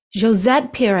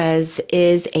José Pires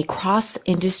is a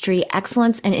cross-industry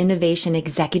excellence and innovation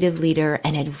executive leader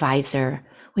and advisor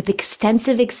with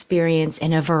extensive experience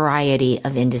in a variety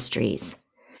of industries.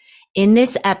 In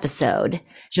this episode,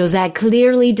 José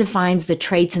clearly defines the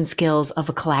traits and skills of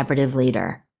a collaborative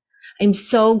leader. I'm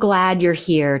so glad you're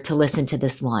here to listen to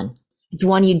this one. It's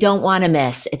one you don't want to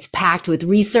miss. It's packed with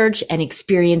research and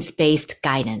experience-based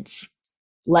guidance.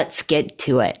 Let's get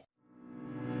to it.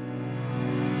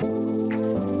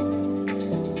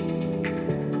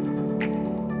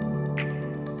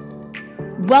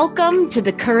 Welcome to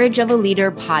the Courage of a Leader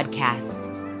podcast.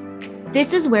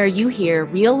 This is where you hear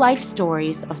real life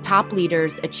stories of top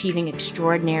leaders achieving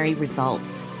extraordinary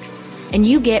results. And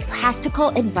you get practical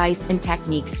advice and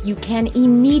techniques you can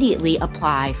immediately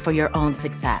apply for your own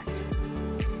success.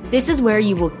 This is where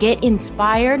you will get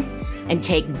inspired and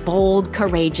take bold,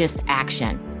 courageous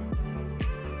action.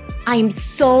 I'm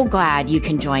so glad you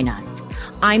can join us.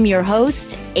 I'm your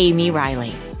host, Amy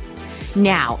Riley.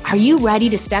 Now, are you ready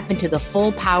to step into the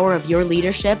full power of your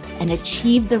leadership and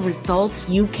achieve the results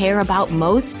you care about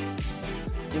most?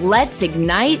 Let's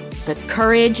ignite the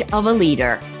courage of a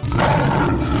leader.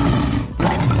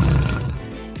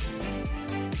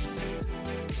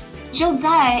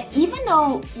 José, even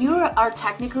though you are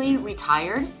technically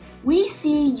retired, we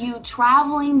see you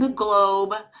traveling the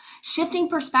globe, shifting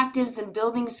perspectives and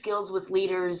building skills with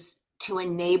leaders to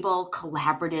enable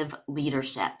collaborative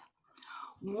leadership.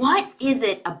 What is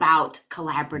it about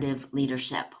collaborative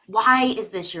leadership? Why is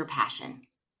this your passion?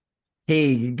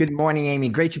 Hey, good morning, Amy.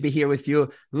 Great to be here with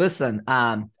you. Listen,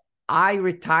 I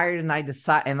retired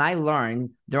and I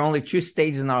learned there are only two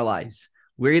stages in our lives.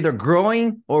 We're either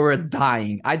growing or we're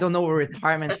dying. I don't know where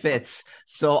retirement fits.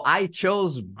 So I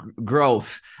chose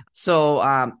growth. So,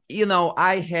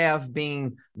 I have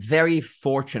been very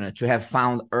fortunate to have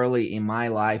found early in my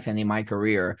life and in my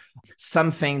career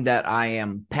something that I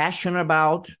am passionate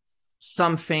about,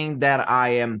 something that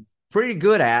I am pretty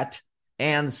good at,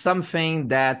 and something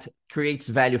that creates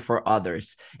value for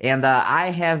others. And I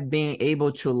have been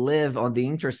able to live on the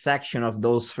intersection of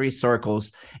those three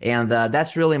circles. And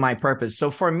that's really my purpose.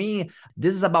 So for me,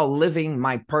 this is about living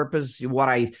my purpose,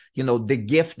 the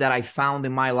gift that I found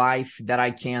in my life that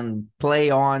I can play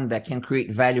on, that can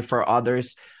create value for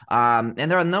others. And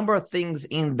there are a number of things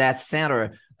in that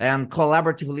center. And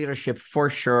collaborative leadership, for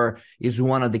sure, is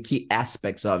one of the key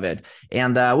aspects of it.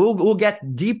 And we'll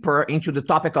get deeper into the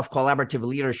topic of collaborative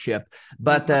leadership.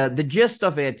 But the gist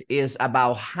of it is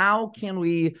about how can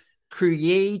we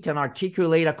create and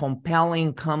articulate a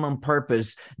compelling common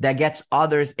purpose that gets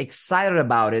others excited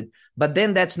about it. But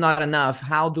then that's not enough.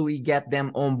 How do we get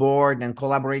them on board and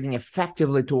collaborating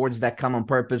effectively towards that common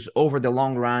purpose over the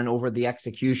long run, over the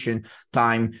execution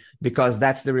time? Because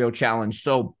that's the real challenge.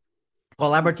 So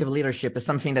collaborative leadership is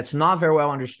something that's not very well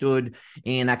understood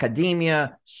in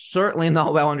academia, certainly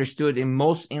not well understood in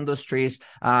most industries,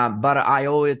 but I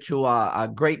owe it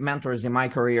to great mentors in my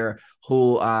career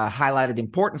who highlighted the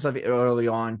importance of it early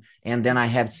on, and then I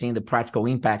have seen the practical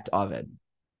impact of it.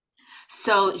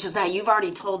 So, José, you've already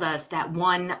told us that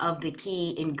one of the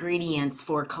key ingredients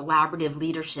for collaborative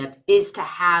leadership is to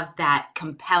have that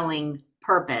compelling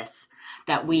purpose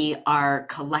that we are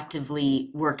collectively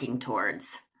working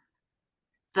towards.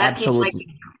 That seems like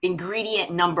Absolutely.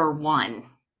 ingredient number one.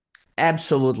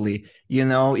 Absolutely.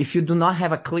 If you do not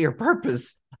have a clear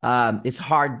purpose, it's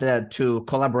hard to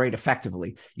collaborate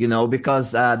effectively,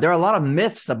 because there are a lot of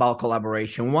myths about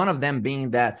collaboration. One of them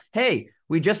being that, hey,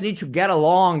 we just need to get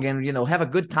along and, have a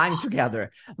good time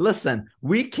together. Listen,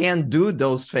 we can do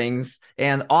those things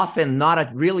and often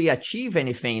not really achieve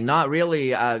anything, not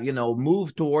really,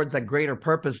 move towards a greater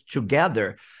purpose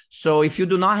together. So if you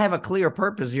do not have a clear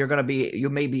purpose, you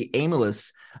may be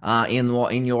aimless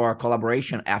in your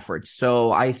collaboration efforts.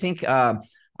 So I think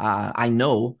I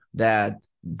know that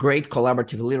great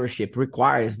collaborative leadership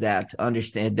requires that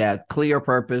understand that clear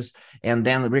purpose, and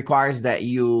then requires that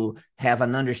you have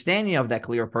an understanding of that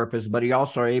clear purpose, but you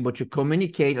also are able to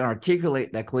communicate and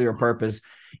articulate that clear purpose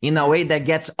in a way that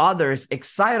gets others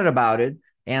excited about it,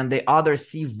 and the others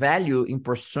see value in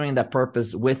pursuing that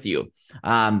purpose with you.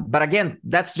 But again,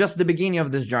 that's just the beginning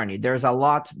of this journey. There's a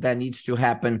lot that needs to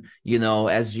happen,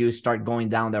 as you start going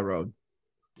down that road.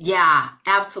 Yeah,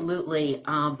 absolutely.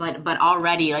 But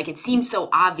already, like it seems so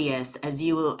obvious as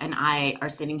you and I are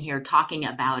sitting here talking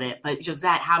about it. But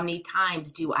Josette, how many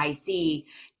times do I see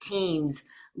teams,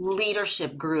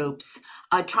 leadership groups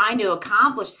trying to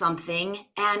accomplish something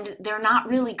and they're not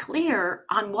really clear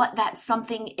on what that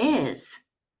something is?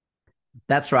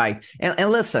 That's right.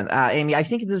 And listen, Amy, I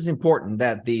think this is important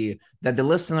that the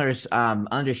listeners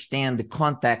understand the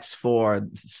context for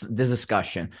this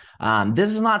discussion.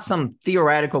 This is not some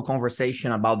theoretical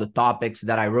conversation about the topics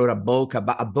that I wrote a book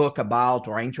about,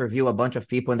 or I interview a bunch of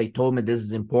people and they told me this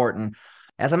is important.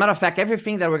 As a matter of fact,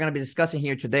 everything that we're going to be discussing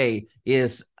here today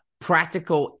is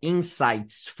practical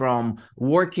insights from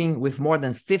working with more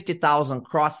than 50,000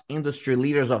 cross-industry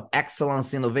leaders of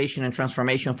excellence, innovation, and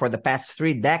transformation for the past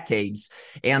 3 decades.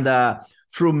 And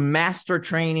through master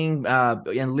training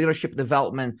and leadership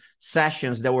development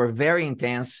sessions that were very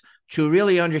intense to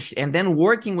really understand, and then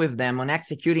working with them on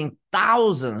executing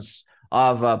thousands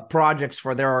of projects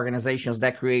for their organizations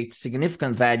that create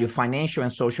significant value, financial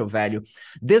and social value.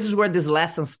 This is where these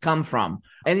lessons come from.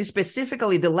 And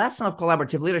specifically the lesson of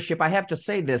collaborative leadership, I have to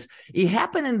say this, it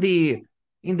happened in the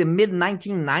mid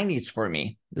 1990s for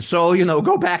me. So,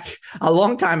 go back a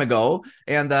long time ago.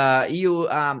 And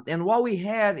and what we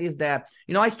had is that,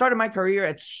 I started my career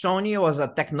at Sony. I was a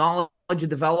technology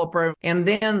developer. And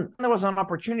then there was an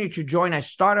opportunity to join a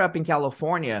startup in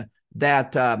California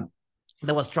that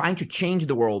was trying to change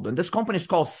the world. And this company is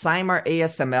called Cymer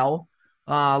ASML,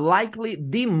 likely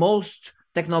the most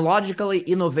technologically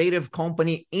innovative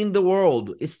company in the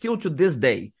world, is still to this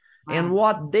day. Wow. And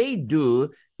what they do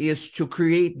is to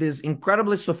create these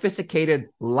incredibly sophisticated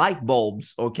light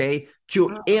bulbs, okay,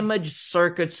 to image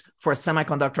circuits for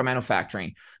semiconductor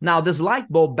manufacturing. Now, this light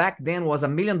bulb back then was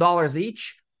 $1 million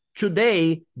each.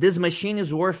 Today, this machine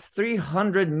is worth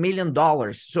 $300 million.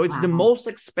 So it's the most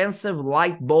expensive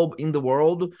light bulb in the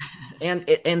world. And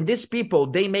these people,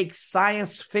 they make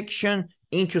science fiction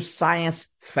into science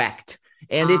fact.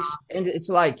 And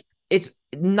it's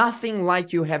nothing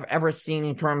like you have ever seen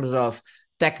in terms of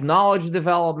technology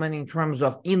development, in terms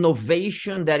of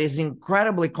innovation that is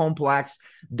incredibly complex.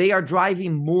 They are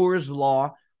driving Moore's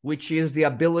law, which is the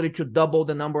ability to double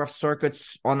the number of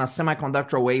circuits on a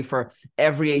semiconductor wafer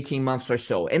every 18 months or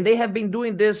so. And they have been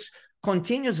doing this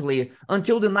continuously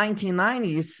until the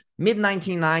 1990s,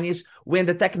 mid-1990s, when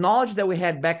the technology that we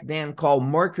had back then called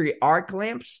mercury arc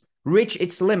lamps reached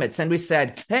its limits. And we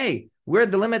said, hey, we're at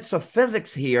the limits of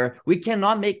physics here. We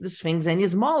cannot make these things any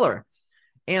smaller.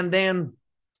 And then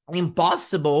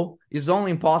impossible is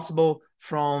only impossible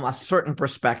from a certain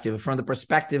perspective, from the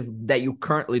perspective that you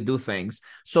currently do things.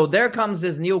 So there comes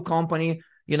this new company,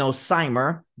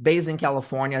 Cymer, based in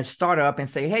California, start up and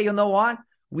say, hey, you know what?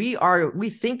 We're going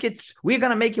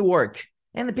to make it work.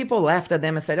 And the people laughed at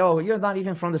them and said, oh, you're not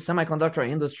even from the semiconductor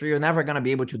industry. You're never going to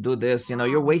be able to do this.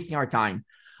 You're wasting our time.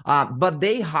 But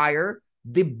they hire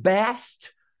the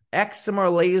best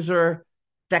excimer laser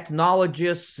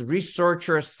technologists,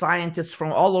 researchers, scientists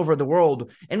from all over the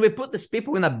world. And we put these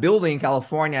people in a building in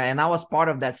California, and I was part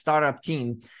of that startup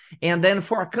team. And then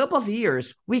for a couple of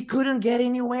years, we couldn't get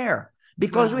anywhere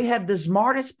because we had the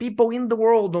smartest people in the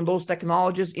world on those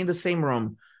technologies in the same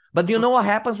room. But do you know what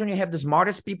happens when you have the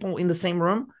smartest people in the same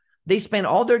room? They spend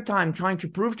all their time trying to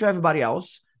prove to everybody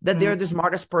else that they're the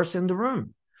smartest person in the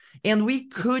room. And we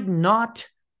could not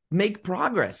make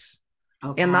progress.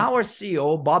 Okay. And our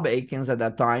CEO, Bob Akins, at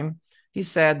that time, he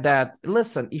said that,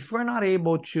 listen, if we're not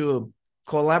able to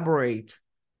collaborate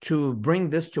to bring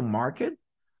this to market,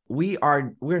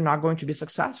 we're not going to be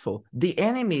successful. The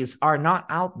enemies are not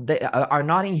out there, are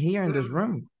not in here in this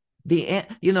room.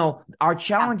 Our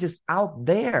challenge is out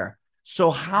there.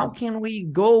 So how can we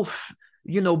go,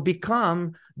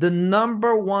 become the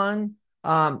number one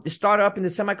startup in the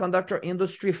semiconductor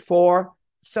industry for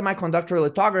semiconductor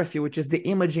lithography, which is the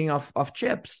imaging of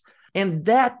chips? And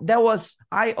that was,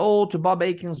 I owe to Bob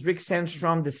Akins, Rick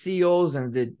Sandstrom, the CEOs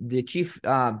and the chief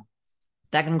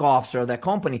technical officer of that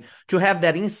company, to have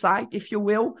that insight, if you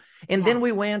will. And then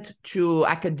we went to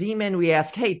academia and we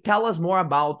asked, hey, tell us more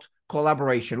about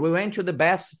collaboration. We went to the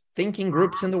best thinking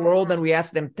groups in the world and we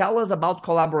asked them, tell us about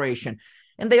collaboration.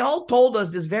 And they all told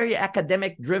us this very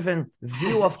academic-driven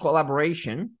view of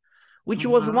collaboration, which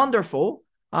was wonderful.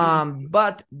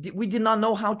 But we did not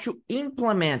know how to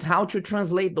implement, how to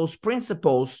translate those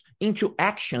principles into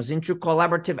actions, into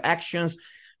collaborative actions.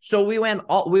 So we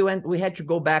had to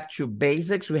go back to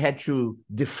basics. We had to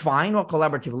define what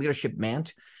collaborative leadership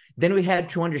meant. Then we had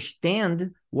to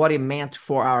understand what it meant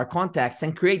for our contacts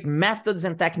and create methods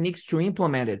and techniques to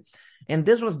implement it. And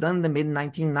this was done in the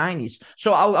mid-1990s.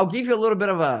 So I'll give you a little bit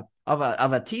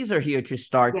of a teaser here to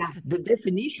start. Yeah. The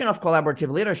definition of collaborative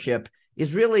leadership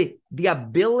is really the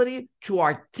ability to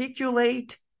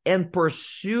articulate and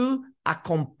pursue a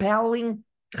compelling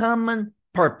common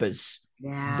purpose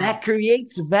that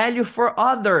creates value for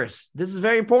others. This is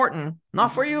very important, not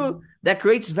for you, that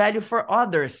creates value for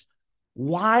others,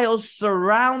 while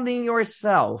surrounding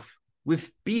yourself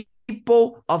with people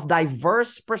people of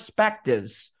diverse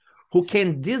perspectives who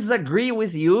can disagree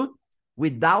with you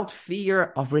without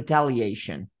fear of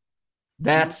retaliation.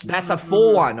 That's a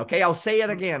full one, okay? I'll say it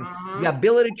again. The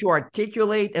ability to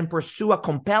articulate and pursue a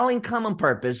compelling common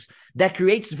purpose that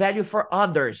creates value for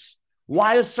others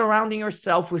while surrounding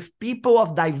yourself with people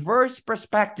of diverse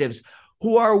perspectives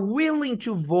who are willing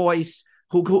to voice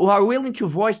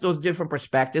those different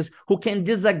perspectives, who can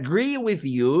disagree with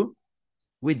you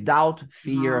without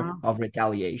fear of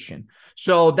retaliation.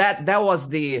 So that was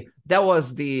the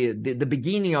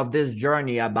beginning of this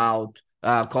journey about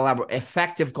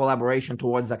effective collaboration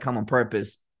towards a common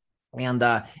purpose. And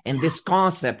this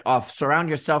concept of surround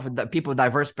yourself with people with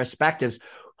diverse perspectives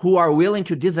who are willing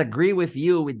to disagree with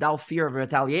you without fear of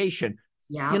retaliation.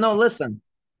 Yeah. Listen,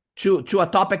 to a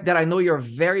topic that I know you're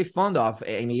very fond of,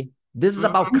 Amy, this is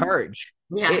about courage.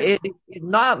 Yes.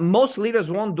 Not most leaders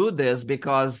won't do this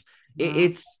because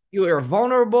you're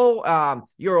vulnerable.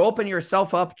 You're opening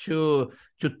yourself up to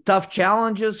tough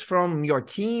challenges from your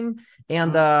team,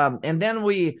 and then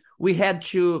we had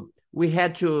to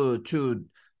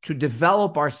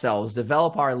develop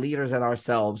develop our leaders and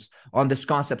ourselves on these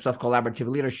concepts of collaborative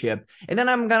leadership. And then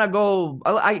I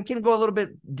can go a little bit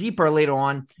deeper later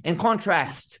on and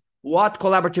contrast what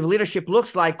collaborative leadership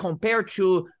looks like compared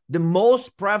to the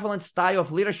most prevalent style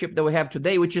of leadership that we have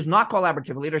today, which is not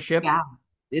collaborative leadership. Yeah.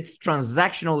 It's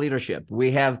transactional leadership.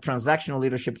 We have transactional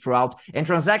leadership throughout, and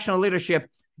transactional leadership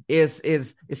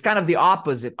is kind of the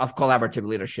opposite of collaborative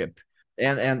leadership.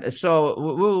 And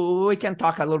so we can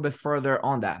talk a little bit further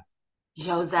on that.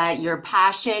 José, your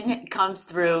passion comes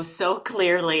through so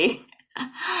clearly.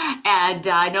 And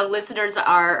I know listeners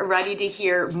are ready to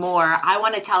hear more. I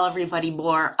want to tell everybody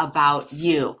more about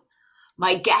you.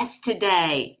 My guest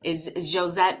today is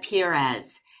José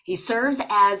Pires. He serves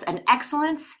as an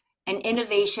excellence and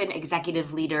innovation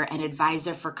executive leader and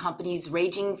advisor for companies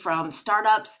ranging from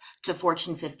startups to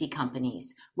Fortune 50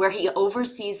 companies, where he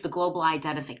oversees the global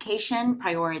identification,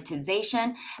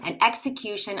 prioritization, and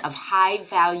execution of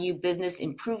high-value business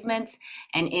improvements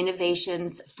and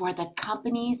innovations for the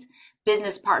companies,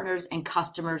 business partners, and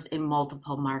customers in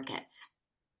multiple markets.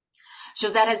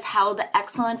 José has held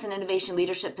excellence and innovation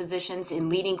leadership positions in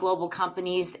leading global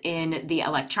companies in the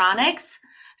electronics,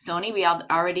 Sony, we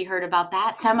already heard about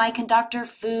that, semiconductor,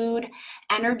 food,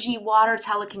 energy, water,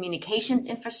 telecommunications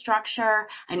infrastructure,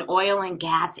 and oil and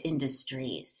gas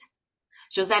industries.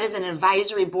 José is an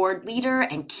advisory board leader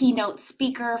and keynote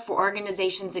speaker for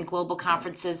organizations and global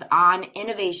conferences on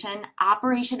innovation,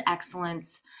 operation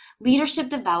excellence, leadership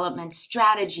development,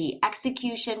 strategy,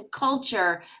 execution,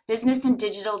 culture, business and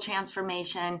digital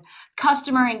transformation,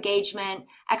 customer engagement,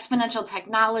 exponential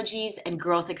technologies, and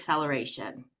growth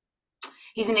acceleration.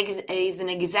 He's an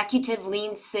executive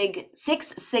Lean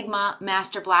Six Sigma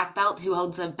Master Black Belt who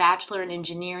holds a Bachelor in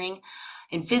Engineering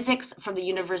in Physics from the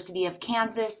University of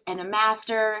Kansas and a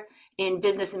Master in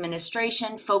Business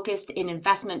Administration focused in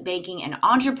investment banking and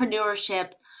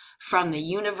entrepreneurship from the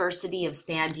University of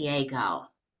San Diego.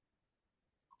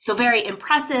 So very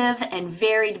impressive and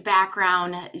varied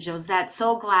background. José,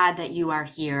 so glad that you are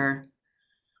here.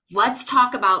 Let's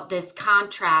talk about this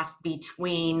contrast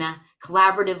between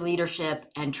collaborative leadership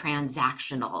and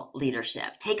transactional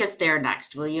leadership. Take us there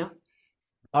next, will you?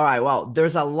 All right. Well,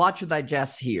 there's a lot to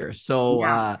digest here.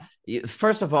 So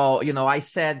first of all, I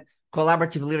said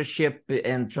collaborative leadership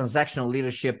and transactional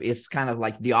leadership is kind of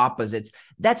like the opposites.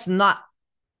 That's not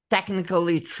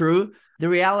technically true. The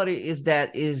reality is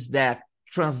that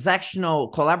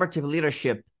transactional collaborative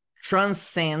leadership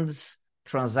transcends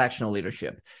transactional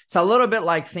leadership. It's a little bit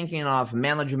like thinking of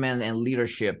management and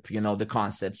leadership, the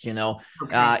concepts,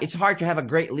 okay. It's hard to have a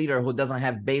great leader who doesn't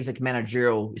have basic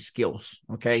managerial skills.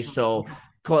 Okay. So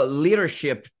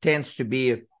leadership tends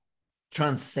to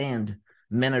transcend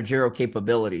managerial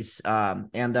capabilities.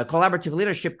 And collaborative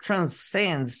leadership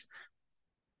transcends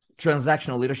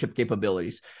transactional leadership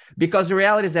capabilities, because the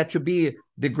reality is that to be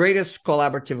the greatest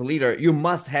collaborative leader, you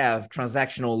must have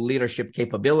transactional leadership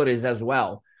capabilities as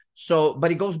well. So,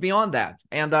 but it goes beyond that.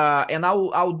 And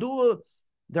I'll do,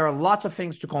 there are lots of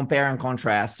things to compare and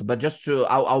contrast, but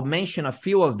I'll mention a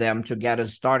few of them to get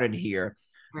us started here.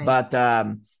 Right.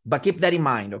 But keep that in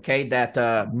mind, okay? That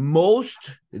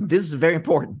this is very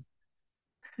important.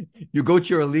 You go to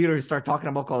your leader and start talking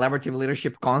about collaborative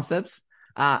leadership concepts,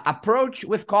 approach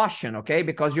with caution, okay?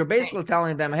 Because you're basically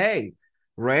telling them, hey,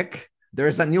 Rick,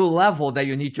 there's a new level that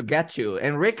you need to get to.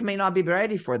 And Rick may not be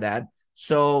ready for that.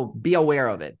 So be aware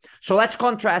of it. So let's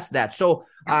contrast that. So,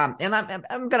 and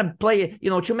I'm going to play,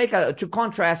 to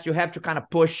contrast, you have to kind of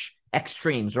push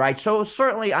extremes, right? So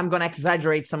certainly I'm going to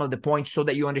exaggerate some of the points so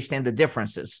that you understand the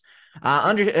differences.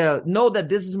 Know that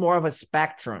this is more of a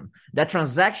spectrum. That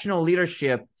transactional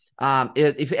leadership,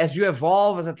 if as you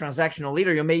evolve as a transactional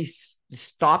leader, you may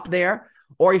stop there,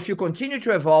 or if you continue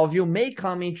to evolve, you may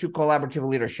come into collaborative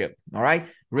leadership. All right,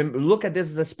 look at this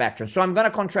as a spectrum. So I'm going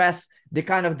to contrast the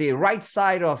kind of the right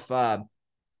side of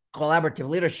collaborative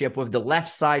leadership with the left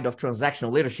side of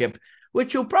transactional leadership,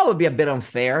 which will probably be a bit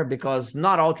unfair because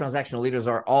not all transactional leaders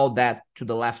are all that to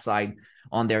the left side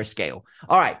on their scale.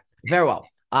 All right, very well.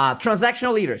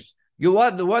 Transactional leaders,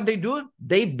 what they do?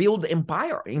 They build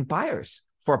empires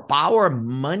for power,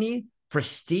 money,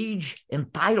 prestige,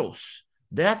 and titles.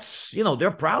 That's,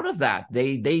 they're proud of that.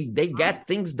 They get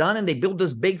things done and they build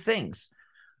these big things.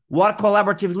 What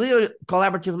collaborative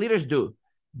leaders do?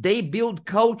 They build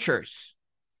cultures.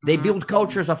 They build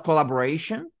cultures of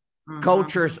collaboration,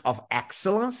 cultures of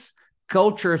excellence,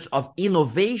 cultures of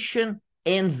innovation,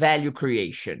 and value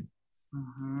creation.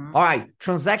 All right,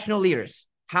 transactional leaders.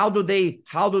 How do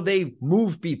they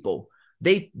move people?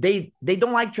 They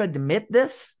don't like to admit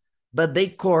this, but they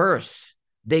coerce.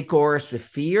 They coerce with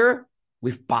fear,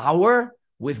 with power,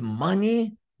 with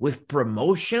money, with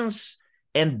promotions,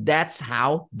 and that's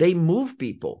how they move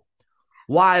people.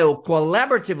 While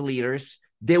collaborative leaders,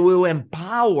 they will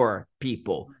empower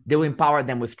people. They will empower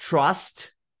them with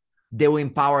trust. They will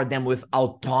empower them with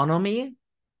autonomy,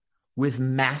 with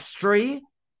mastery,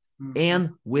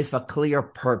 and with a clear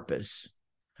purpose.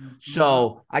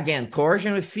 So again,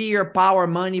 coercion with fear, power,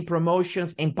 money,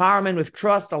 promotions, empowerment with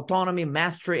trust, autonomy,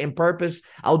 mastery, and purpose.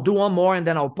 I'll do one more and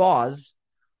then I'll pause.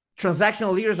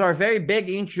 Transactional leaders are very big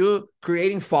into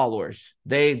creating followers.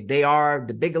 They are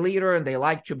the big leader and they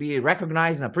like to be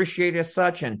recognized and appreciated as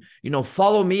such. And,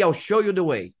 follow me, I'll show you the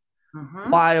way.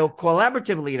 While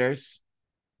collaborative leaders,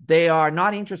 they are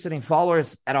not interested in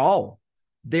followers at all.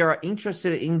 They are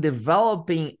interested in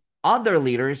developing other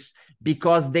leaders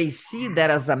because they see that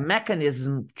as a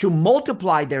mechanism to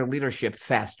multiply their leadership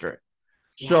faster.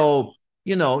 Yeah. So,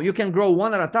 you can grow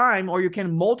one at a time, or you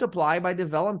can multiply by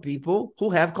developing people who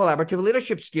have collaborative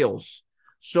leadership skills.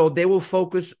 So they will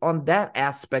focus on that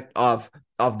aspect of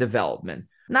development.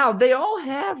 Now,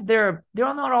 they're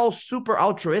not all super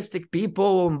altruistic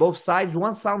people on both sides.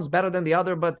 One sounds better than the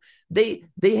other, but they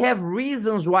have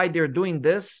reasons why they're doing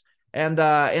this. And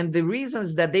the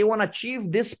reasons that they want to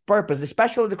achieve this purpose,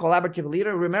 especially the collaborative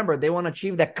leader, remember, they want to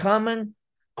achieve that common,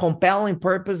 compelling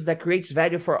purpose that creates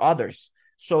value for others.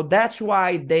 So that's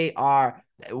why they are,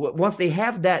 once they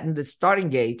have that in the starting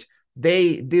gate,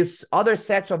 these other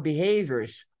sets of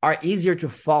behaviors are easier to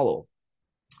follow.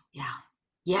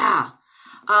 Yeah.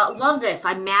 Love this.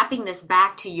 I'm mapping this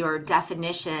back to your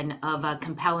definition of a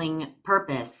compelling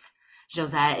purpose,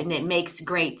 José, and it makes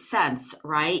great sense,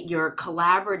 right? Your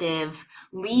collaborative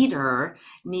leader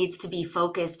needs to be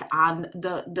focused on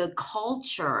the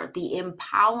culture, the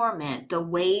empowerment, the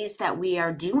ways that we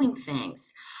are doing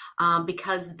things,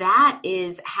 because that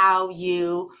is how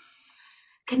you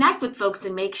connect with folks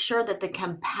and make sure that the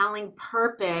compelling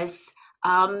purpose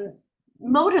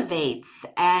motivates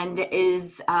and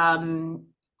is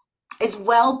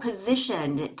well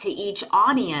positioned to each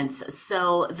audience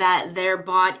so that they're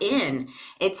bought in.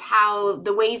 It's how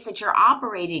the ways that you're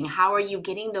operating, how are you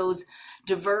getting those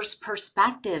diverse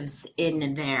perspectives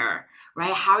in there,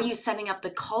 right? How are you setting up the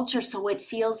culture so it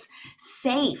feels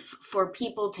safe for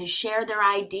people to share their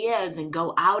ideas and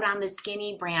go out on the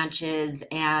skinny branches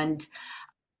and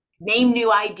name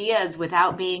new ideas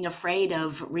without being afraid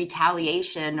of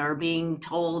retaliation or being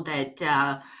told that,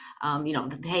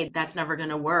 hey, that's never going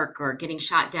to work, or getting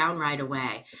shot down right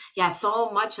away. Yeah, so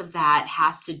much of that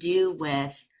has to do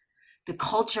with the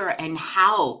culture and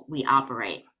how we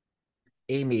operate.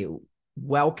 Amy,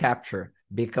 well captured,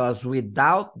 because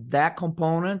without that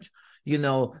component,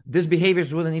 these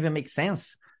behaviors wouldn't even make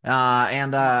sense.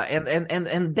 And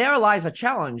there lies a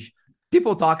challenge.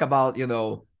 People talk about,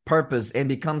 purpose, and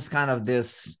becomes kind of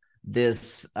this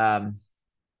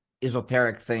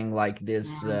esoteric thing, like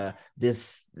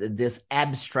this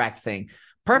abstract thing.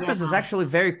 Purpose is actually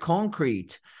very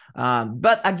concrete.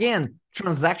 But again,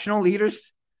 transactional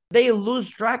leaders, they lose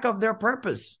track of their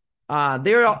purpose.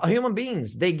 They're human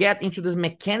beings. They get into this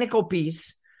mechanical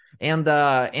piece, and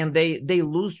they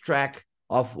lose track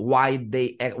of why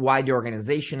the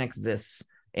organization exists.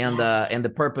 And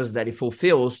the purpose that it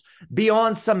fulfills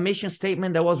beyond some mission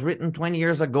statement that was written 20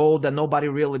 years ago that nobody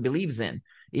really believes in.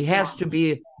 It has to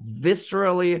be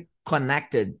viscerally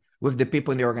connected with the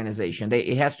people in the organization.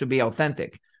 It has to be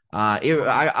authentic.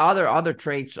 Other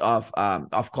traits of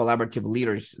collaborative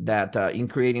leaders that in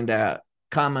creating the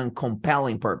common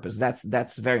compelling purpose.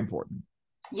 That's very important.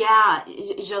 Yeah,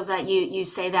 Josette, you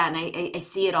say that, and I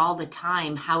see it all the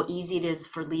time, how easy it is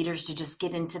for leaders to just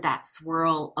get into that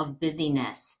swirl of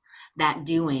busyness, that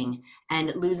doing,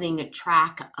 and losing a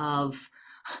track of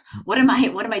what am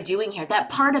I doing here? That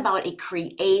part about it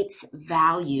creates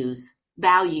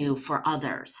value for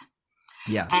others.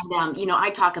 Yes. And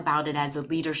I talk about it as a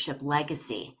leadership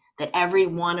legacy, that every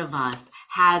one of us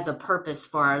has a purpose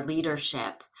for our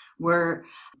leadership. We're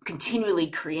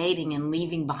continually creating and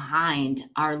leaving behind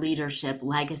our leadership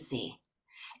legacy.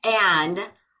 And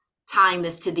tying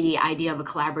this to the idea of a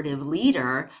collaborative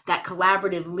leader, that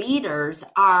collaborative leaders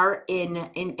are in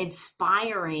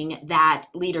inspiring that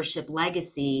leadership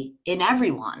legacy in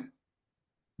everyone.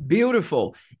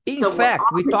 Beautiful. In So we're fact,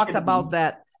 we all talked contributing. about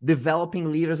that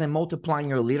developing leaders and multiplying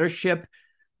your leadership.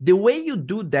 The way you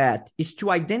do that is to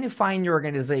identify in your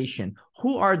organization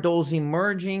who are those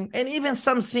emerging and even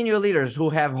some senior leaders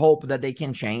who have hope that they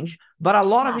can change, but a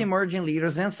lot of Yeah. emerging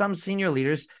leaders and some senior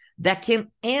leaders that can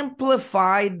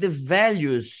amplify the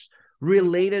values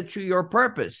related to your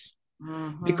purpose.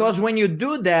 Mm-hmm. Because when you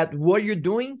do that, what you're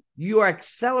doing, you are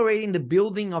accelerating the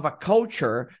building of a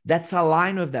culture that's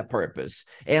aligned with that purpose.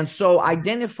 And so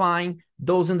identifying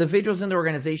those individuals in the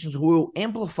organizations who will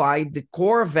amplify the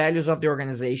core values of the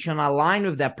organization, align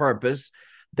with that purpose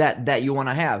that you want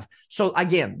to have. So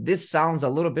again, this sounds a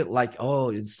little bit like, oh,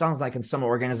 it sounds like in some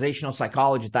organizational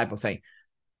psychology type of thing.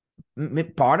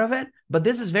 Part of it, but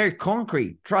this is very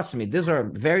concrete. Trust me, these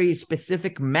are very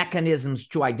specific mechanisms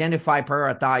to identify,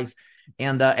 prioritize,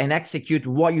 and execute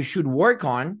what you should work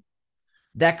on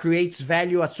that creates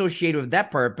value associated with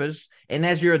that purpose. And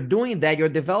as you're doing that, you're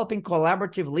developing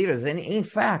collaborative leaders. And in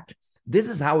fact, this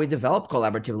is how we develop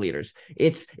collaborative leaders.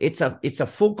 It's a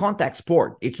full contact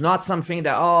sport. It's not something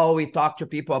that, oh, we talk to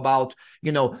people about,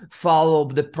 follow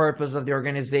the purpose of the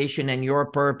organization and your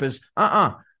purpose.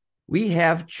 We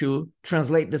have to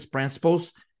translate these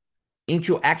principles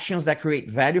into actions that create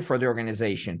value for the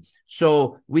organization.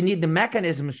 So we need the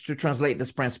mechanisms to translate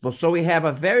this principle. So we have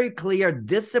a very clear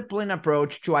discipline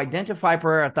approach to identify,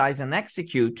 prioritize, and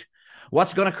execute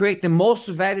what's going to create the most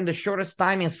value in the shortest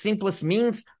time and simplest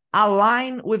means.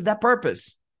 Align with that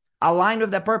purpose. Align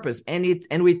with that purpose. And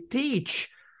we teach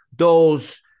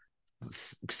those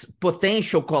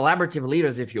potential collaborative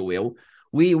leaders, if you will.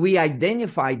 We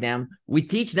identify them. We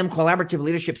teach them collaborative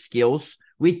leadership skills.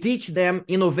 We teach them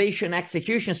innovation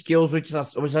execution skills, which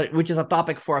is a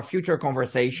topic for a future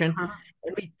conversation. Uh-huh.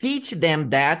 And we teach them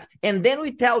that. And then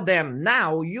we tell them,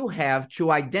 now you have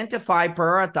to identify,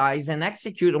 prioritize, and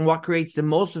execute on what creates the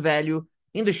most value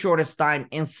in the shortest time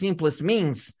and simplest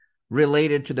means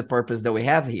related to the purpose that we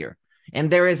have here. And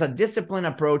there is a disciplined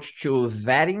approach to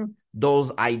vetting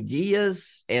those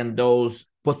ideas and those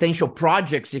potential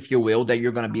projects, if you will, that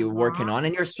you're going to be working on.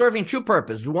 And you're serving two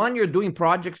purposes. One, you're doing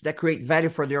projects that create value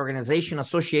for the organization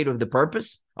associated with the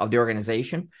purpose of the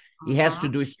organization. It has to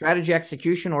do with strategy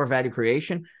execution or value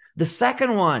creation. The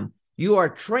second one, you are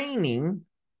training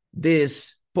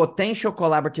these potential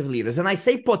collaborative leaders. And I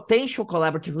say potential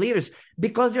collaborative leaders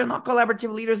because they're not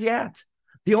collaborative leaders yet.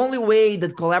 The only way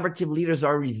that collaborative leaders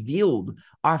are revealed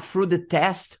are through the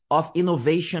test of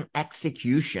innovation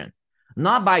execution.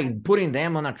 Not by putting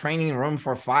them on a training room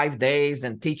for 5 days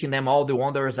and teaching them all the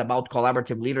wonders about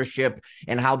collaborative leadership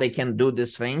and how they can do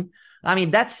this thing. I mean,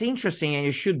 that's interesting and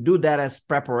you should do that as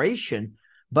preparation.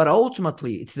 But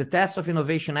ultimately, it's the test of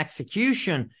innovation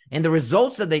execution and the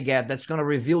results that they get that's going to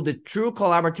reveal the true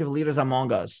collaborative leaders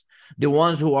among us, the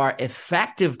ones who are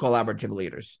effective collaborative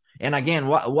leaders. And again,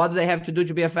 what do they have to do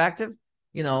to be effective?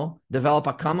 Develop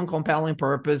a common, compelling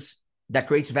purpose that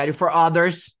creates value for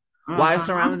others, while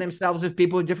surrounding themselves with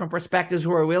people with different perspectives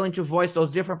who are willing to voice those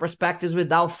different perspectives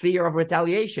without fear of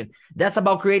retaliation. That's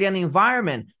about creating an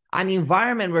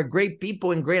environment where great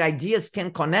people and great ideas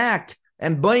can connect.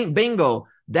 And bingo,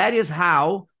 that is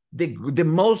how the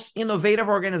most innovative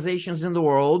organizations in the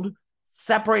world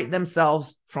separate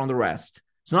themselves from the rest.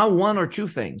 It's not one or two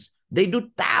things. They do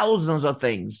thousands of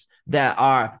things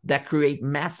that create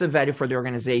massive value for the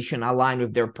organization aligned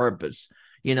with their purpose.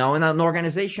 In an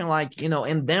organization like,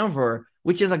 in Denver,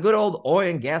 which is a good old oil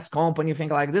and gas company, you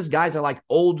think like these guys are like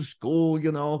old school,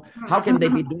 how can they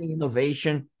be doing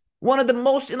innovation? One of the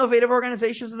most innovative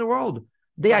organizations in the world.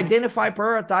 They identify,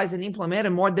 prioritize, and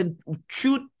implement more than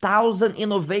 2,000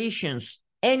 innovations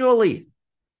annually.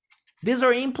 These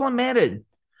are implemented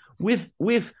with,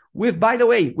 by the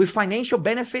way, with financial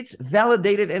benefits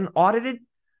validated and audited.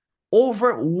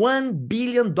 Over $1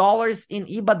 billion in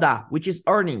EBITDA, which is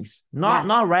earnings,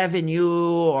 not revenue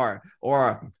or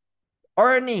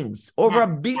earnings. Over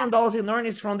 $1 billion in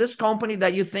earnings from this company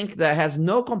that you think that has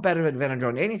no competitive advantage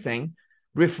on anything,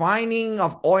 Refining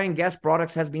of oil and gas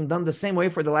products has been done the same way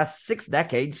for the last 6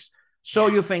 decades. So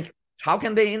you think, how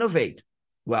can they innovate?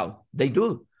 Well, they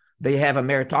do. They have a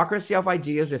meritocracy of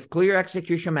ideas with clear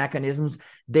execution mechanisms.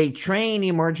 They train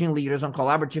emerging leaders on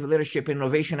collaborative leadership,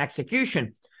 innovation,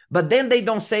 execution. But then they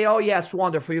don't say, oh, yes,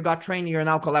 wonderful, you got training, you're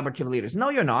now collaborative leaders. No,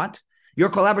 you're not. You're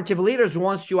collaborative leaders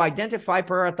once you identify,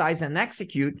 prioritize, and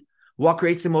execute what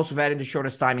creates the most value in the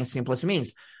shortest time and simplest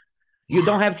means. You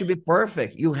don't have to be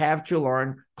perfect. You have to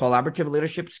learn collaborative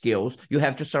leadership skills. You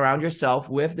have to surround yourself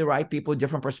with the right people,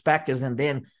 different perspectives, and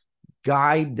then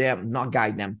lead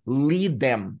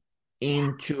them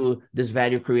into this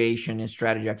value creation and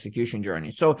strategy execution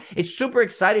journey. So it's super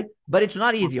exciting, but it's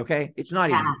not easy, okay? It's not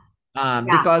easy.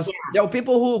 Because there are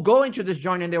people who go into this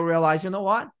journey and they realize, you know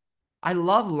what? I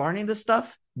love learning this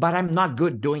stuff, but I'm not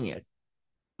good doing it.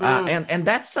 And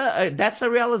that's a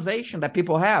realization that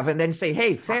people have. And then say,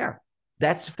 hey, fair.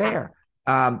 That's fair.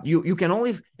 You can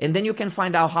only, and then you can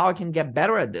find out how I can get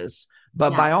better at this.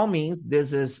 But by all means,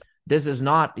 this is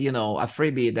not, a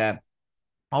freebie that,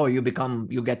 oh, you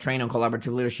get trained on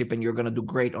collaborative leadership and you're going to do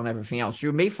great on everything else.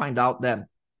 You may find out that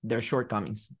there are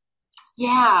shortcomings.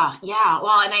 Yeah.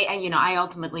 Well, and I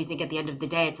ultimately think at the end of the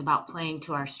day, it's about playing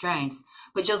to our strengths.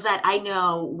 But Josette, I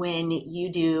know when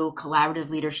you do collaborative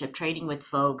leadership training with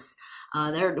folks,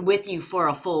 they're with you for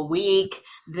a full week.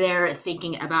 They're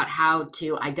thinking about how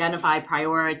to identify,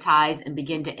 prioritize, and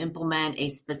begin to implement a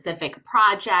specific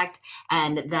project.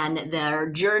 And then their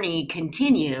journey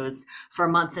continues for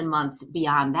months and months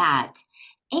beyond that.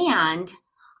 And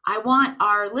I want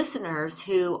our listeners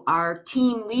who are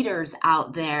team leaders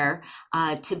out there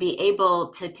to be able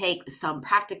to take some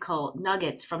practical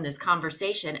nuggets from this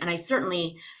conversation. And I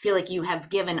certainly feel like you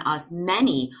have given us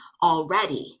many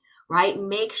already, right?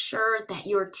 Make sure that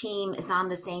your team is on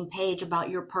the same page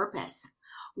about your purpose.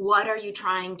 What are you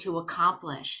trying to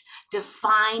accomplish?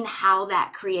 Define how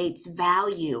that creates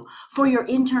value for your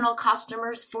internal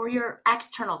customers, for your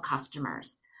external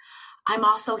customers. I'm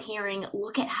also hearing,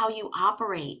 look at how you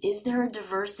operate. Is there a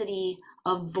diversity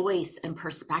of voice and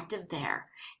perspective there?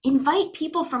 Invite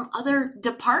people from other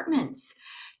departments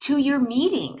to your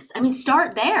meetings. I mean,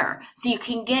 start there so you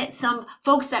can get some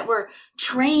folks that were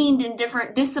trained in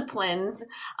different disciplines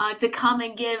to come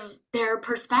and give their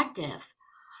perspective.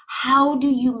 How do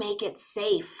you make it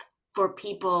safe for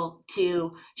people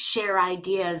to share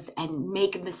ideas and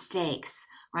make mistakes?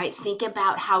 Right? Think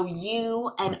about how you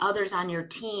and others on your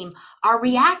team are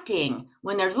reacting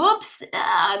when there's, whoops,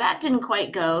 that didn't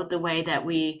quite go the way that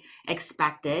we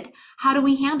expected. How do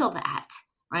we handle that?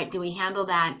 Right? Do we handle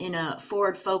that in a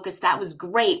forward focus? That was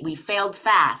great. We failed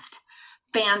fast.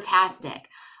 Fantastic.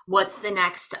 What's the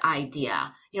next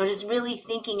idea? Just really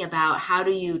thinking about how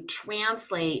do you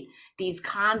translate these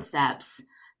concepts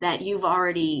that you've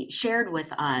already shared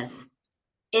with us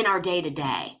in our day to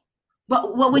day.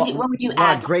 What would you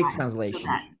add? What a great translation.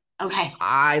 Okay.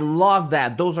 I love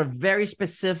that. Those are very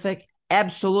specific.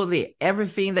 Absolutely.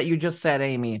 Everything that you just said,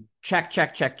 Amy, check.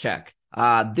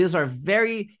 These are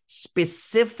very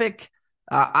specific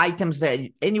items that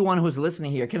anyone who's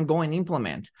listening here can go and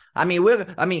implement.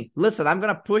 Listen, I'm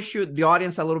going to push the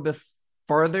audience a little bit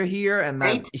further here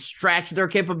and stretch their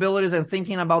capabilities and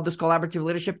thinking about this collaborative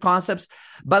leadership concepts.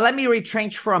 But let me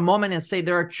retrench for a moment and say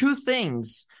there are two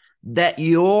things that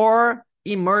your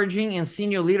emerging and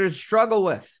senior leaders struggle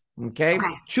with. Okay.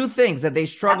 Two things that they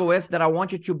struggle with that I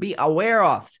want you to be aware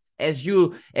of as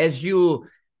you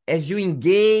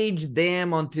engage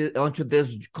them onto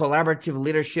this collaborative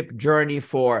leadership journey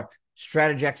for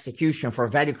strategy execution, for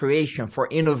value creation, for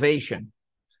innovation.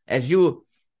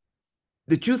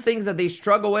 The two things that they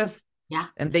struggle with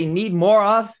and they need more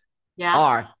of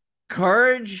are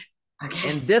courage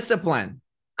and discipline.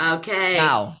 Okay.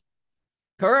 Now,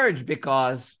 courage,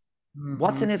 because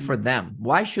what's in it for them?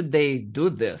 Why should they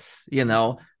do this?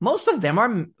 Most of them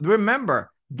are, remember,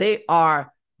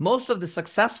 most of the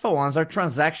successful ones are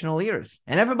transactional leaders,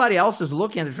 and everybody else is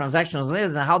looking at the transactional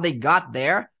leaders and how they got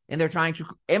there, and they're trying to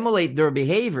emulate their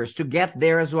behaviors to get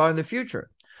there as well in the future.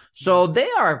 So they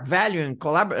are valuing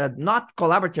not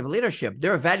collaborative leadership.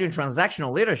 They're valuing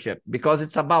transactional leadership because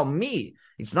it's about me.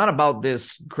 It's not about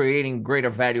this creating greater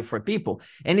value for people.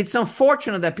 And it's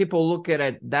unfortunate that people look at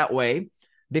it that way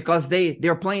because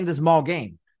they're playing the small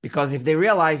game. Because if they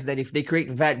realize that if they create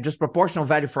disproportional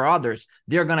value for others,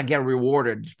 they're going to get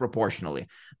rewarded disproportionately.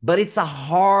 But it's a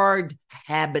hard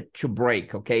habit to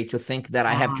break, okay, to think that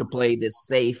I have to play this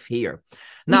safe here.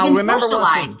 Now, remember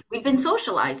one thing. We've been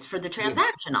socialized for the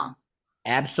transactional.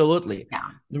 Absolutely. Yeah.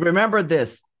 Remember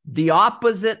this. The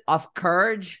opposite of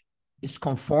courage is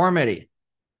conformity.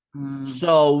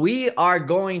 So we are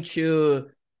going to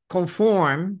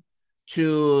conform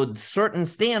to certain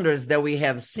standards that we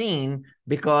have seen,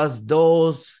 because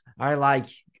those are like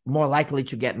more likely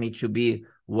to get me to be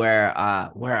where I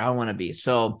want to be.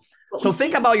 So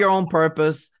think about your own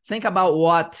purpose. Think about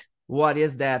what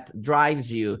is that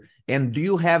drives you, and do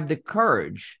you have the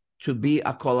courage to be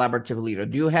a collaborative leader?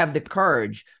 Do you have the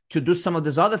courage to do some of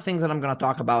these other things that I'm going to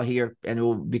talk about here, and it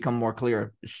will become more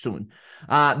clear soon.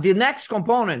 The next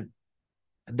component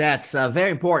that's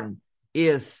very important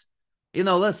is,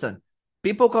 listen,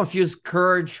 people confuse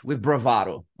courage with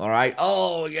bravado. All right.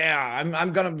 Oh, yeah,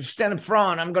 I'm going to stand up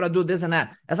front. I'm going to do this and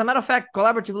that. As a matter of fact,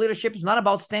 collaborative leadership is not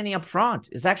about standing up front.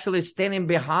 It's actually standing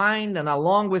behind and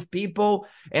along with people.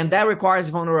 And that requires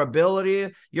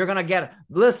vulnerability. You're going to get,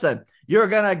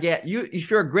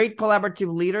 if you're a great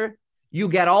collaborative leader, you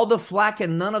get all the flack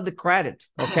and none of the credit.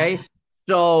 Okay.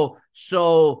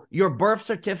 So your birth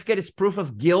certificate is proof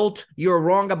of guilt. You're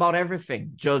wrong about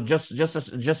everything.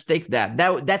 Just take that.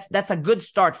 That's a good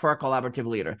start for a collaborative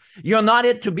leader. You're not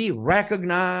it to be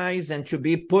recognized and to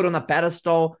be put on a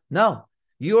pedestal. No,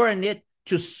 you're in it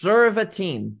to serve a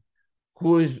team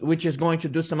which is going to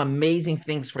do some amazing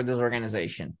things for this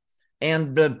organization.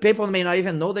 And the people may not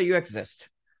even know that you exist.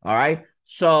 All right.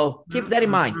 So keep that in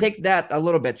mind. Take that a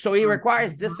little bit. So it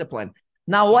requires discipline.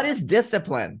 Now, what is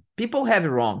discipline? People have it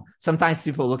wrong. Sometimes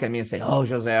people look at me and say, oh,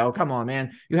 Jose, oh, come on,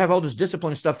 man. You have all this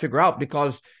discipline stuff figured out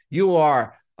because you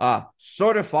are a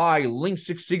certified Lean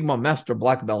Six Sigma Master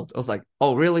Black Belt. I was like,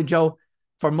 oh, really, Joe?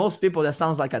 For most people, that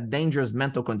sounds like a dangerous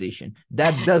mental condition.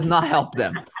 That does not help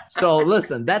them. So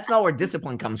listen, that's not where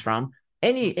discipline comes from.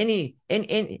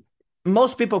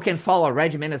 Most people can follow a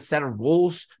regimented set of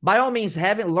rules. By all means,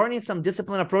 learning some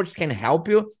discipline approaches can help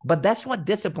you, but that's what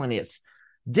discipline is.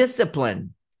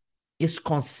 Discipline is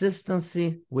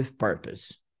consistency with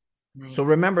purpose. Nice. So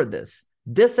remember this.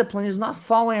 Discipline is not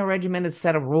following a regimented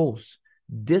set of rules.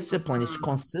 Discipline is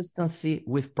consistency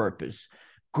with purpose.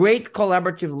 Great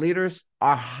collaborative leaders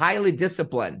are highly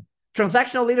disciplined.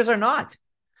 Transactional leaders are not.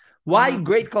 Why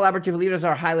great collaborative leaders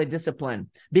are highly disciplined?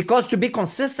 Because to be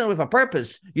consistent with a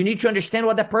purpose, you need to understand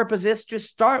what the purpose is to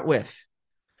start with.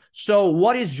 So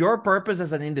what is your purpose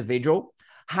as an individual?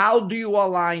 How do you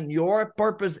align your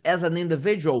purpose as an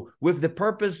individual with the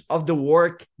purpose of the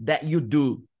work that you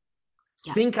do?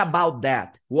 Yeah. Think about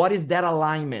that. What is that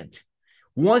alignment?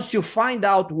 Once you find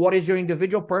out what is your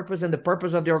individual purpose and the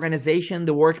purpose of the organization,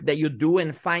 the work that you do,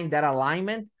 and find that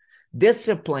alignment,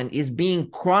 discipline is being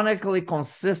chronically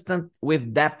consistent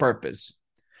with that purpose.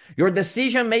 Your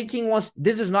decision-making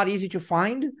this is not easy to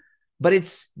find, but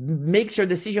it makes your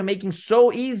decision-making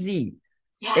so easy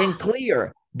and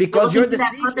clear. Because your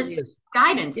decision is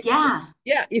guidance.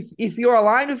 If you're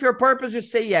aligned with your purpose, you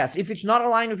say yes. If it's not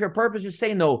aligned with your purpose, you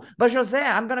say no. But Jose,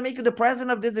 I'm going to make you the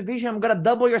president of this division. I'm going to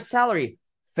double your salary.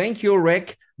 Thank you,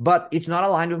 Rick. But it's not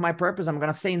aligned with my purpose. I'm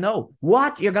going to say no.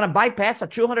 What? You're going to bypass a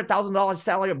 $200,000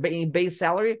 salary, base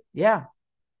salary? Yeah.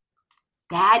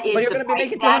 That is. But you're going to be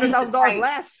making $200,000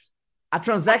 less. A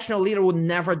transactional leader would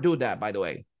never do that, by the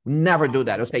way. Never do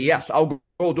that. I'll say, yes, I'll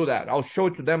go do that. I'll show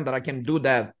to them that I can do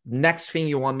the next thing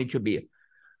you want me to be.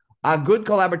 A good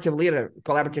collaborative leader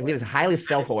is highly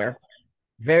self-aware,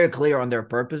 very clear on their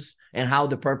purpose and how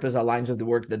the purpose aligns with the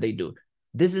work that they do.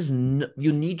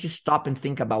 You need to stop and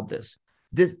think about this.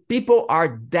 The people are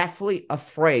definitely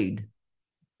afraid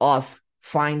of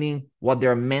finding what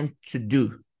they're meant to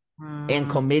do and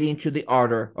committing to the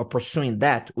order of pursuing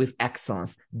that with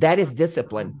excellence. That is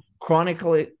discipline. Chronic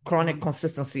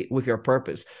consistency with your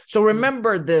purpose. So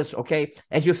remember this, okay?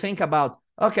 As you think about,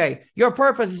 okay, your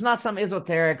purpose is not some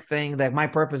esoteric thing that my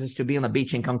purpose is to be on the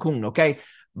beach in Cancun, okay?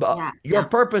 But your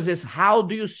purpose is, how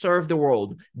do you serve the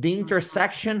world? The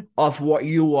intersection of what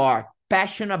you are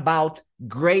passionate about,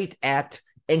 great at,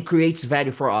 and creates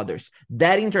value for others.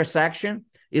 That intersection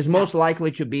is most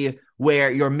likely to be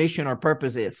where your mission or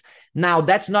purpose is. Now,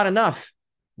 that's not enough.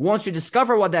 Once you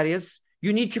discover what that is,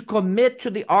 you need to commit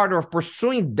to the art of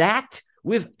pursuing that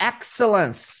with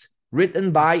excellence,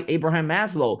 written by Abraham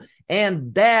Maslow.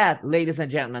 And that, ladies and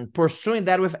gentlemen, pursuing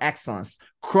that with excellence,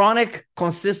 chronic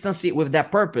consistency with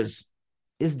that purpose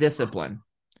is discipline.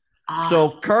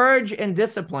 So courage and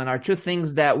discipline are two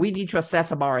things that we need to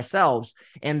assess about ourselves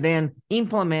and then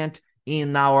implement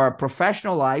in our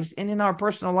professional lives and in our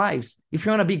personal lives if you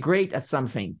want to be great at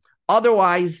something.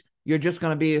 Otherwise, you're just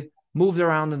going to be moved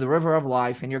around in the river of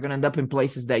life, and you're going to end up in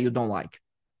places that you don't like.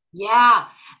 Yeah.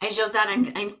 And José,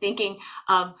 I'm thinking,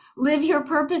 live your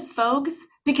purpose, folks,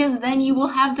 because then you will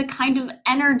have the kind of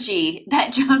energy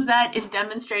that José is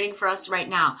demonstrating for us right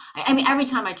now. I mean, every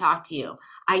time I talk to you,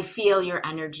 I feel your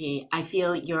energy. I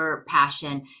feel your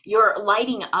passion. You're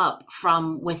lighting up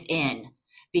from within.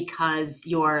 because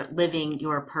you're living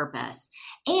your purpose.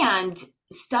 And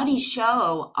studies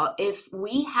show if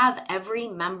we have every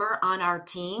member on our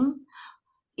team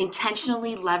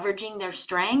intentionally leveraging their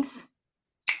strengths,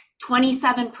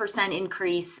 27%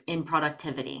 increase in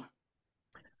productivity.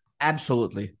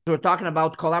 Absolutely. We're talking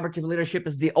about collaborative leadership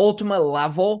is the ultimate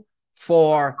level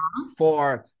for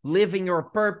living your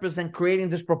purpose and creating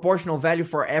this proportional value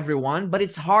for everyone, but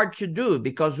it's hard to do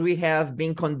because we have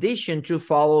been conditioned to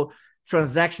follow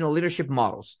transactional leadership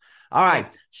models. All right.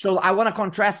 So I want to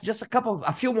contrast just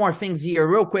a few more things here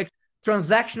real quick.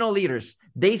 Transactional leaders,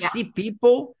 they see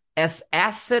people as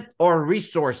asset or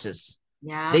resources.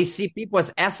 They see people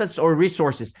as assets or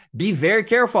resources. Be very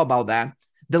careful about that.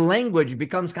 The language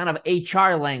becomes kind of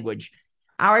HR language.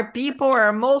 Our people are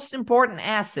our most important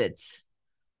assets.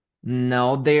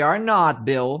 No, they are not,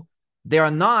 Bill. They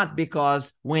are not,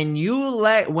 because when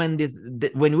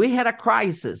we had a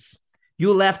crisis,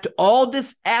 you left all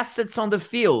these assets on the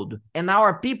field, and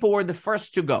our people were the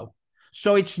first to go.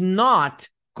 So it's not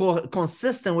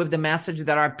consistent with the message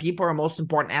that our people are most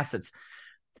important assets.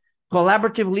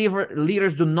 Collaborative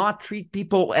leaders do not treat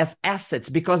people as assets,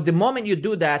 because the moment you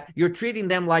do that, you're treating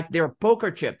them like they're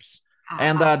poker chips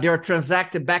and they're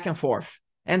transacted back and forth.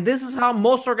 And this is how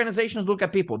most organizations look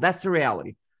at people. That's the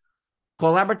reality.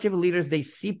 Collaborative leaders, they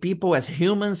see people as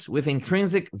humans with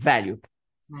intrinsic value.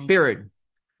 Nice. Period.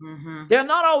 Mm-hmm. They're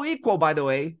not all equal, by the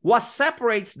way. What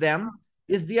separates them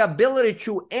is the ability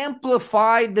to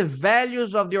amplify the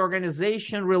values of the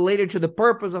organization related to the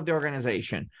purpose of the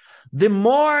organization. The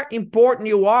more important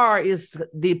you are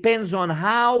depends on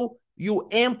how you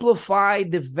amplify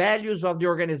the values of the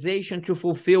organization to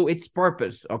fulfill its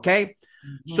purpose, okay?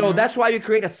 Mm-hmm. So that's why you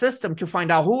create a system to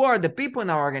find out who are the people in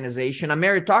our organization, a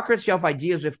meritocracy of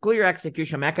ideas with clear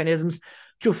execution mechanisms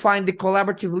to find the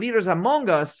collaborative leaders among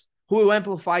us who will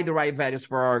amplify the right values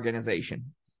for our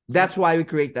organization. That's why we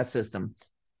create that system.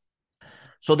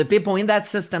 So the people in that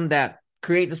system that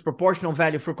create this proportional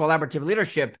value for collaborative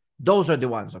leadership, those are the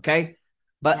ones, okay?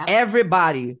 But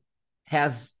everybody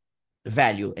has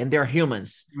value, and they're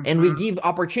humans. Mm-hmm. And we give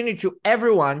opportunity to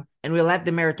everyone, and we let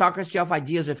the meritocracy of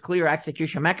ideas with clear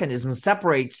execution mechanisms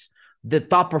separates the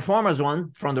top performers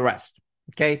one from the rest,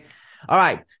 okay? All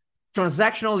right,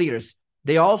 transactional leaders,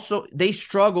 they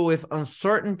struggle with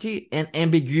uncertainty and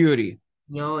ambiguity.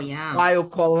 Oh, yeah. While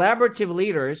collaborative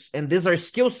leaders, and these are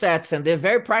skill sets, and they're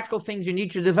very practical things you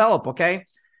need to develop, okay?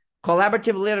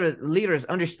 Collaborative leaders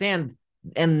understand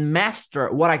and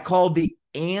master what I call the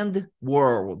and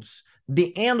worlds.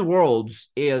 The and worlds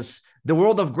is the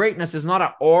world of greatness is not an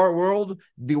or world.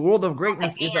 The world of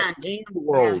greatness is an and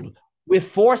world with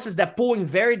forces that pull in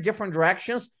very different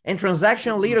directions. And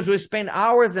transactional leaders will spend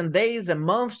hours and days and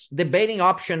months debating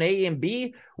option A and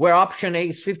B, where option A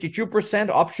is 52%,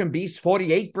 option B is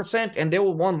 48%, and they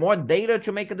will want more data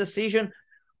to make a decision.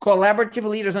 Collaborative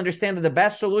leaders understand that the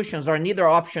best solutions are neither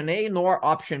option A nor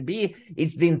option B.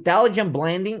 It's the intelligent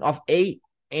blending of A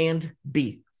and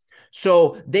B.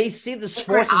 So they see these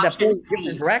forces that pull in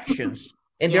different directions,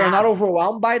 and they're not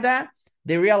overwhelmed by that.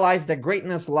 They realize that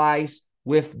greatness lies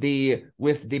with the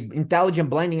intelligent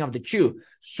blending of the two.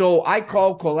 So I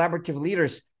call collaborative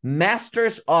leaders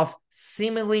masters of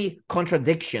seemingly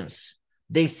contradictions.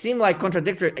 They seem like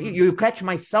contradictory. You catch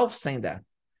myself saying that,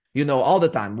 all the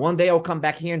time. One day I'll come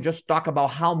back here and just talk about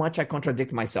how much I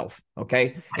contradict myself,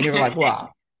 okay? And you're like,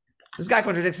 wow, this guy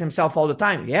contradicts himself all the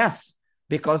time. Yes,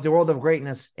 because the world of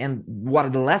greatness and what are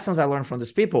the lessons I learned from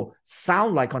these people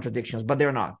sound like contradictions, but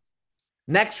they're not.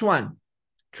 Next one.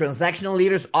 Transactional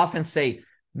leaders often say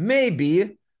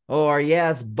maybe or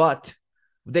yes, but.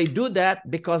 They do that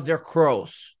because they're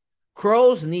crows.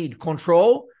 Crows need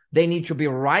control. They need to be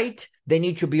right. They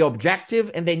need to be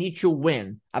objective, and they need to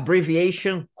win.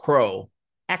 Abbreviation, CROW.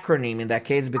 Acronym in that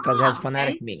case because it has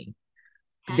phonetic meaning.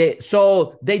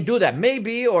 So they do that.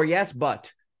 Maybe or yes,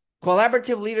 but.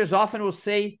 Collaborative leaders often will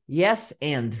say yes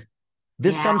and.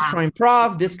 This comes from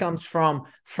improv. This comes from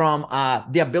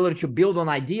the ability to build on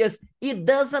ideas. It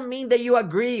doesn't mean that you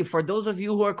agree. For those of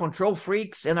you who are control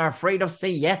freaks and are afraid of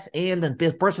saying yes and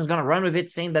the person's going to run with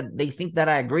it saying that they think that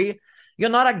I agree,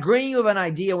 you're not agreeing with an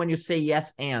idea when you say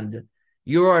yes and.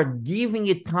 You're giving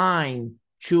it time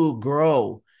to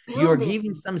grow. You're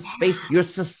giving some space. You're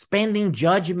suspending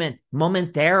judgment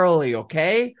momentarily,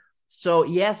 okay? So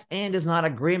yes and is not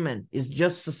agreement. It's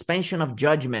just suspension of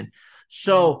judgment.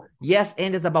 So yes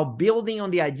and is about building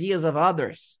on the ideas of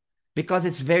others, because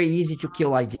it's very easy to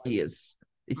kill ideas.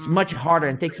 It's much harder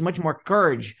and takes much more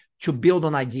courage to build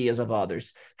on ideas of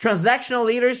others. Transactional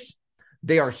leaders,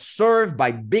 they are served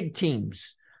by big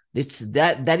teams. It's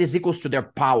that is equals to their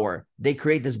power. They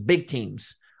create these big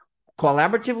teams.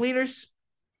 Collaborative leaders,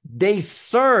 they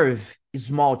serve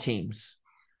small teams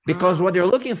because what they're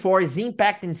looking for is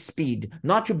impact and speed,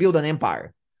 not to build an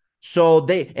empire. So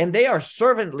they are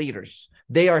servant leaders.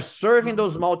 They are serving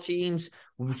those small teams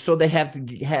so they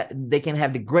can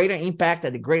have the greater impact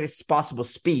at the greatest possible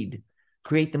speed,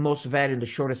 create the most value in the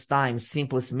shortest time,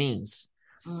 simplest means.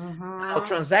 Now,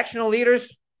 transactional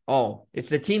leaders, it's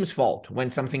the team's fault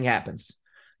when something happens.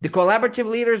 The collaborative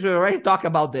leaders, we already talked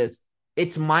about this.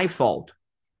 It's my fault.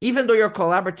 Even though you're a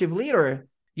collaborative leader,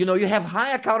 you have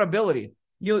high accountability.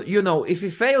 If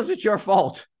it fails, it's your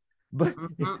fault. But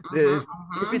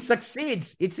if it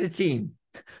succeeds, it's a team.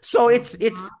 So it's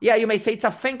you may say it's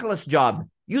a thankless job.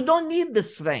 You don't need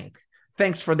this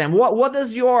thanks for them. What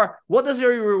does your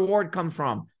reward come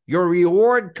from? Your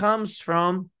reward comes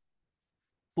from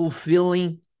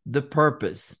fulfilling the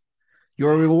purpose.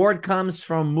 Your reward comes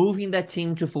from moving that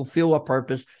team to fulfill a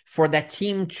purpose, for that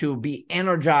team to be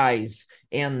energized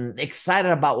and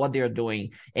excited about what they're doing,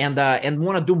 and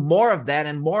want to do more of that,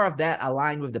 and more of that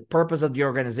aligned with the purpose of the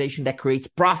organization that creates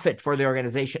profit for the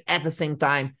organization at the same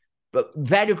time, but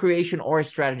value creation or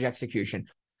strategy execution.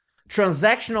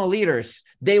 Transactional leaders,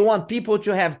 they want people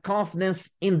to have confidence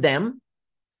in them,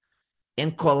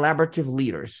 and collaborative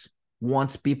leaders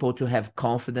wants people to have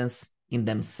confidence in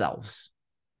themselves.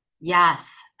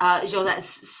 Yes, Joe,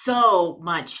 that's so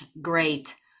much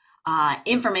great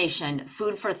information,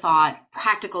 food for thought,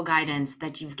 practical guidance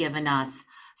that you've given us.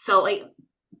 So,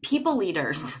 people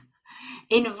leaders,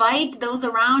 invite those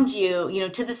around you,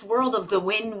 to this world of the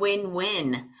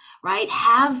win-win-win, right?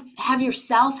 Have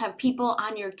people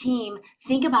on your team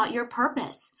think about your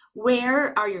purpose.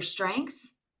 Where are your strengths?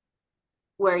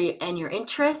 And your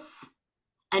interests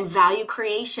and value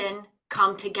creation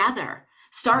come together.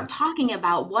 Start talking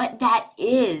about what that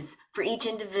is for each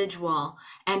individual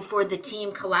and for the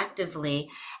team collectively,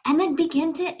 and then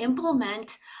begin to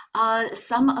implement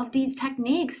some of these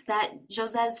techniques that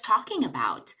José is talking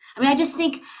about. I mean, I just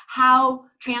think how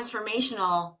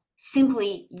transformational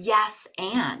simply yes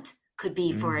and could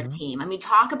be for a team. I mean,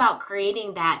 talk about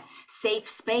creating that safe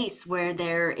space where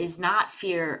there is not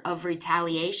fear of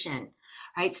retaliation.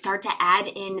 Right? Start to add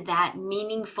in that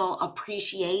meaningful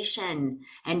appreciation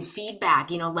and feedback,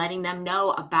 letting them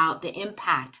know about the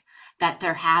impact that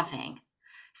they're having.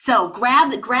 So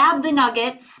grab the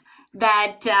nuggets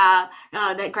that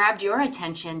grabbed your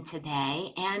attention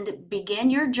today and begin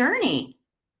your journey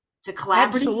to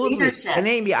collaborative leadership. And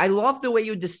Amy, I love the way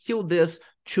you distill this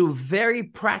to very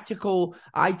practical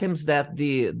items that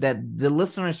the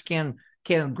listeners can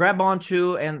grab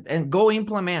onto and go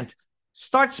implement.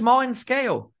 Start small and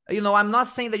scale. I'm not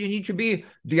saying that you need to be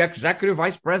the executive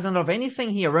vice president of anything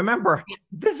here. Remember,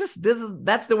 that's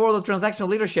the world of transactional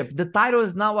leadership. The title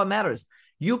is not what matters.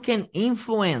 You can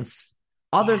influence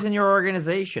others in your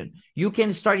organization. You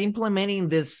can start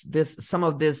implementing some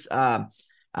of this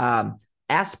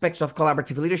aspects of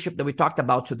collaborative leadership that we talked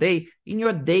about today in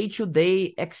your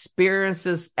day-to-day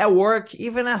experiences at work,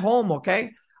 even at home.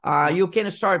 Okay. You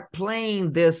can start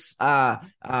playing this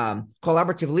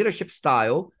collaborative leadership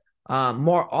style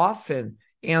more often,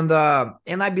 and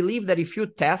I believe that if you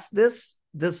test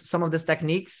some of these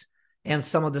techniques and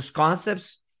some of these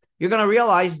concepts, you're going to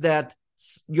realize that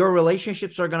your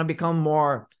relationships are going to become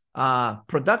more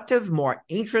productive, more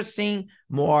interesting,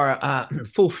 more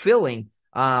fulfilling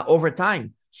over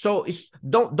time. So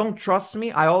don't trust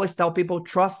me. I always tell people,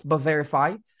 trust but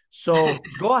verify. So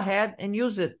go ahead and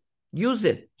use it.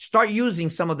 Start using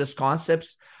some of these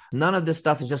concepts. None of this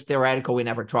stuff is just theoretical. We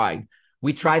never tried.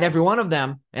 We tried every one of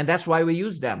them, and that's why we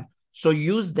use them. So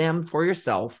use them for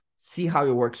yourself. See how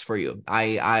it works for you.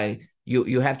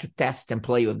 You have to test and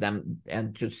play with them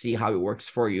and to see how it works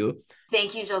for you.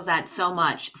 Thank you, José, so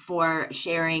much for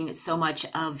sharing so much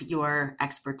of your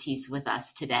expertise with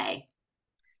us today.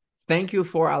 Thank you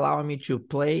for allowing me to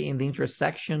play in the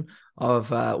intersection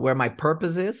of where my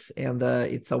purpose is. And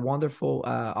it's a wonderful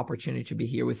opportunity to be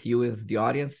here with you, with the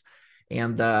audience.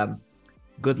 And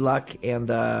good luck.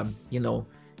 And,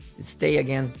 stay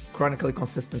again chronically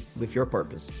consistent with your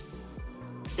purpose.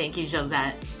 Thank you,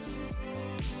 José.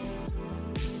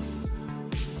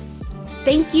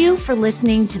 Thank you for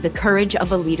listening to the Courage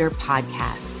of a Leader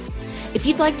podcast. If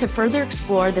you'd like to further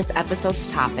explore this episode's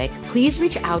topic, please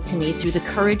reach out to me through the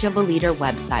Courage of a Leader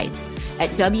website at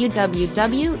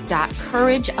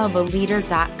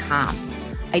www.courageofaleader.com.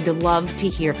 I'd love to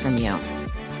hear from you.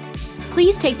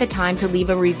 Please take the time to leave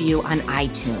a review on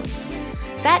iTunes.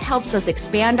 That helps us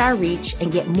expand our reach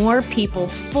and get more people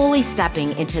fully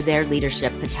stepping into their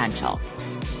leadership potential.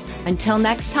 Until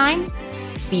next time,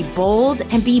 be bold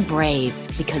and be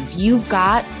brave, because you've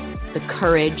got the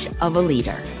courage of a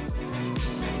leader.